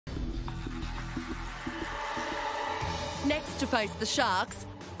Next to face the sharks,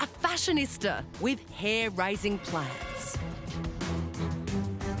 a fashionista with hair-raising plans.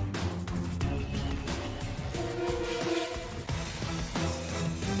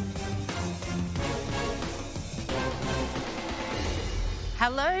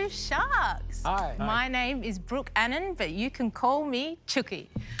 Hello, sharks. Hi. My name is Brooke Annan, but you can call me Chookie.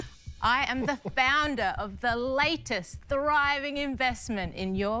 I am the founder of the latest thriving investment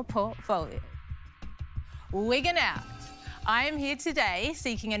in your portfolio, Wigging Out. I am here today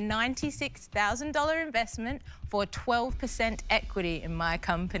seeking a $96,000 investment for 12% equity in my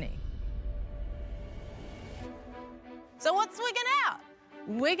company. So what's Wigging Out?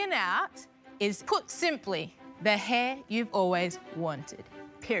 Wigging Out is, put simply, the hair you've always wanted,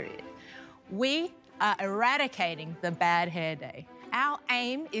 period. We are eradicating the bad hair day. Our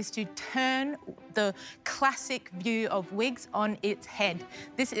aim is to turn the classic view of wigs on its head.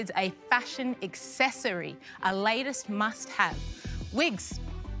 This is a fashion accessory, a latest must-have. Wigs,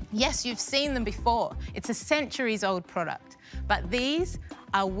 yes, you've seen them before. It's a centuries-old product, but these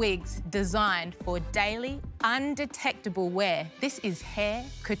are wigs designed for daily, undetectable wear. This is hair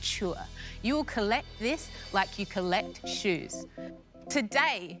couture. You will collect this like you collect shoes.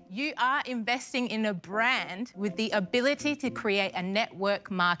 Today, you are investing in a brand with the ability to create a network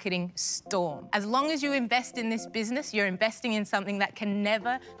marketing storm. As long as you invest in this business, you're investing in something that can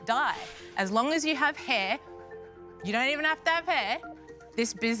never die. As long as you have hair, you don't even have to have hair,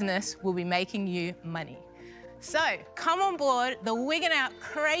 this business will be making you money. So come on board the Wigging Out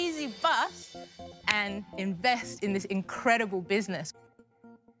crazy bus and invest in this incredible business.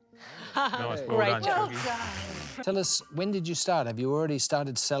 Nice, Great job. Tell us, when did you start? Have you already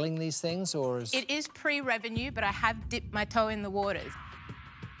started selling these things, or is... It is pre-revenue, but I have dipped my toe in the waters.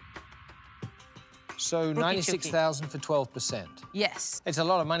 So $96,000 for 12%? Yes. It's a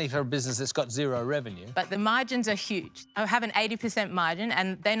lot of money for a business that's got zero revenue. But the margins are huge. I have an 80% margin,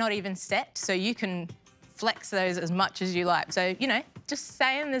 and they're not even set, so you can flex those as much as you like. So, you know, just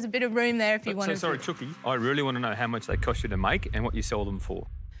saying there's a bit of room there if you want to... So, sorry, Chookie, I really want to know how much they cost you to make and what you sell them for.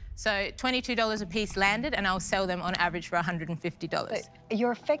 So $22 a piece landed, and I'll sell them on average for $150. But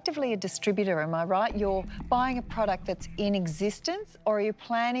you're effectively a distributor, am I right? You're buying a product that's in existence, or are you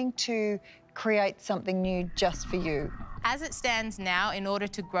planning to create something new just for you? As it stands now, in order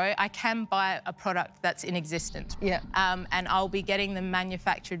to grow, I can buy a product that's in existence. Yeah. And I'll be getting them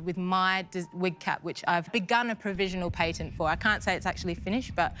manufactured with my wig cap, which I've begun a provisional patent for. I can't say it's actually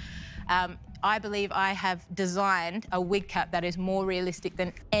finished, but I believe I have designed a wig cap that is more realistic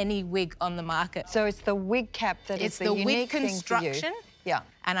than any wig on the market. So it's the wig cap that is the unique wig thing for you. construction. Yeah.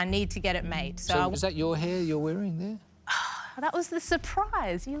 And I need to get it made. So is that your hair you're wearing there? That was the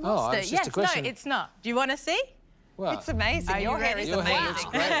surprise. You lost it. It's just a question. No, it's not. Do you want to see? Well, It's amazing. Your hair is your amazing. hair looks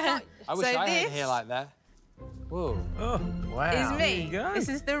great. I wish So I had this- hair like that. Whoa. Oh, wow. Is There you me. go. This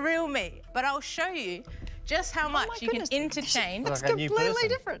is the real me. But I'll show you just how much you can goodness. interchange. It's Like a new completely person.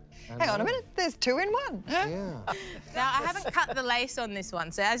 different. Hang on a minute. There's two in one. Yeah. Now, I haven't cut the lace on this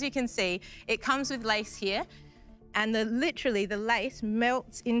one. So as you can see, it comes with lace here. And literally, the lace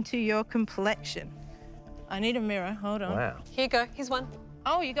melts into your complexion. I need a mirror. Hold on. Wow. Here you go. Here's one.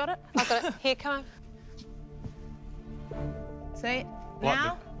 Oh, you got it? I've got it. Here, come on. See?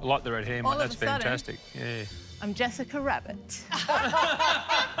 Now, I like the red hair, all mate. of That's a sudden- fantastic. Yeah. I'm Jessica Rabbit.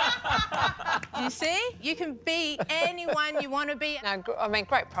 You see? You can be anyone you want to be. No, I mean,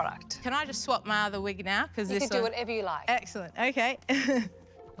 great product. Can I just swap my other wig now? Because You this can do one... whatever you like. Excellent. Okay.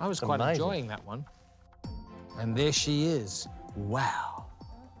 I was quite amazing. enjoying that one. And there she is. Wow.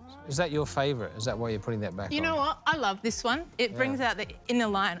 Is that your favourite? Is that why you're putting that back on? You know what? I love this one. It brings out the inner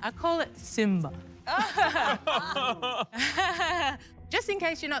lion. I call it Simba. Just in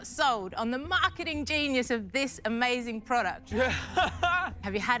case you're not sold on the marketing genius of this amazing product.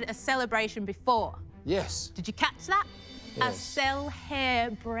 Have you had a celebration before? Yes. Did you catch that? A Yes.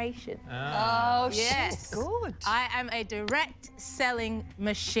 cell-hair-bration. Oh, Yes. she's good. I am a direct selling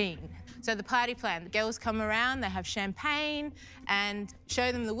machine. So the party plan, the girls come around, they have champagne and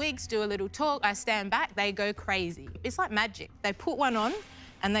show them the wigs, do a little talk. I stand back, they go crazy. It's like magic. They put one on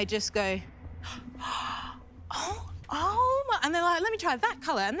and they just go, oh my, and they're like, let me try that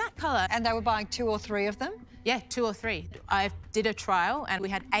colour and that colour. And they were buying 2 or 3 of them? Yeah, 2 or 3. I did a trial and we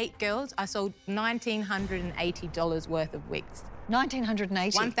had 8 girls. I sold $1,980 worth of wigs.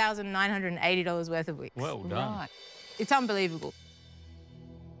 1980. $1,980 worth of wigs. Well done. Right. It's unbelievable.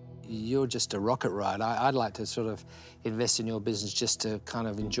 You're just a rocket ride. I'd like to sort of invest in your business just to kind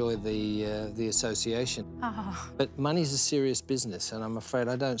of enjoy the association. Oh. But money's a serious business, and I'm afraid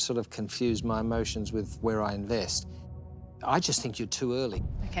I don't sort of confuse my emotions with where I invest. I just think you're too early,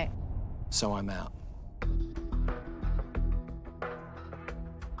 Okay. so I'm out.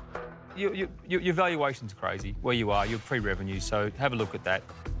 Your valuation's crazy where you are. You're pre-revenue, so have a look at that.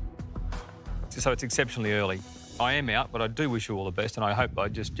 So it's exceptionally early. I am out, but I do wish you all the best, and I hope I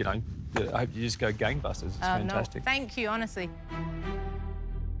hope you just go gangbusters. It's fantastic. No, thank you, honestly.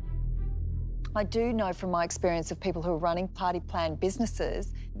 I do know from my experience of people who are running party plan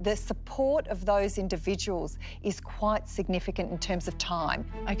businesses, the support of those individuals is quite significant in terms of time.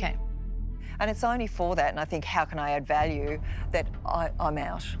 Okay. And it's only for that, and I think, how can I add value, that I'm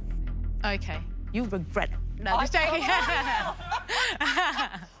out. Okay. You'll regret it. No, just joking.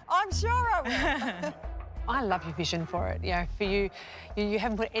 I'm sure I will. I love your vision for it. You know, for you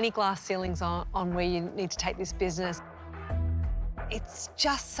haven't put any glass ceilings on where you need to take this business. It's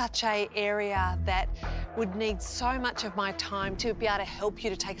just such an area that would need so much of my time to be able to help you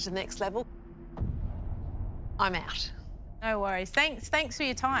to take it to the next level. I'm out. No worries. Thanks for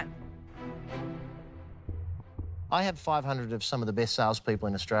your time. I have 500 of some of the best salespeople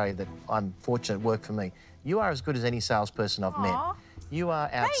in Australia that I'm fortunate work for me. You are as good as any salesperson I've met. You are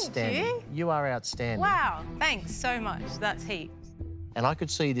outstanding. Thank you. You are outstanding. Wow, thanks so much. That's heaps. And I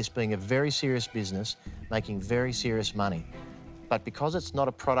could see this being a very serious business, making very serious money. But because it's not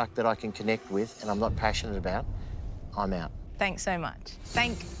a product that I can connect with and I'm not passionate about, I'm out. Thanks so much.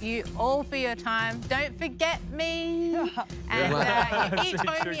 Thank you all for your time. Don't forget me. And you each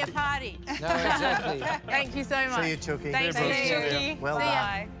owe me a party. No, exactly. Thank you so much. See you, Chookie. Thanks, Chookie. Well See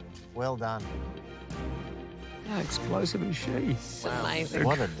ya. done. Well done. How explosive is she? Amazing.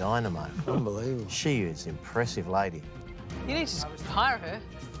 What a dynamo. Unbelievable. She is an impressive lady. You need to hire her.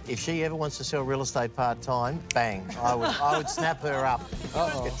 If she ever wants to sell real estate part-time, bang, I would snap her up.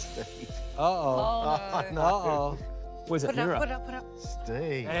 Uh-oh. Uh-oh. No. Uh-oh. Where's that mirror? Put it up.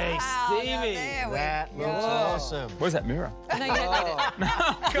 Steve. Hey, Stevie. That looks awesome. Where's that mirror? No, you don't need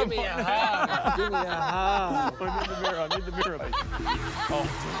it. Give me a hug. Give me a hug. I need the mirror. I need the mirror. Oh.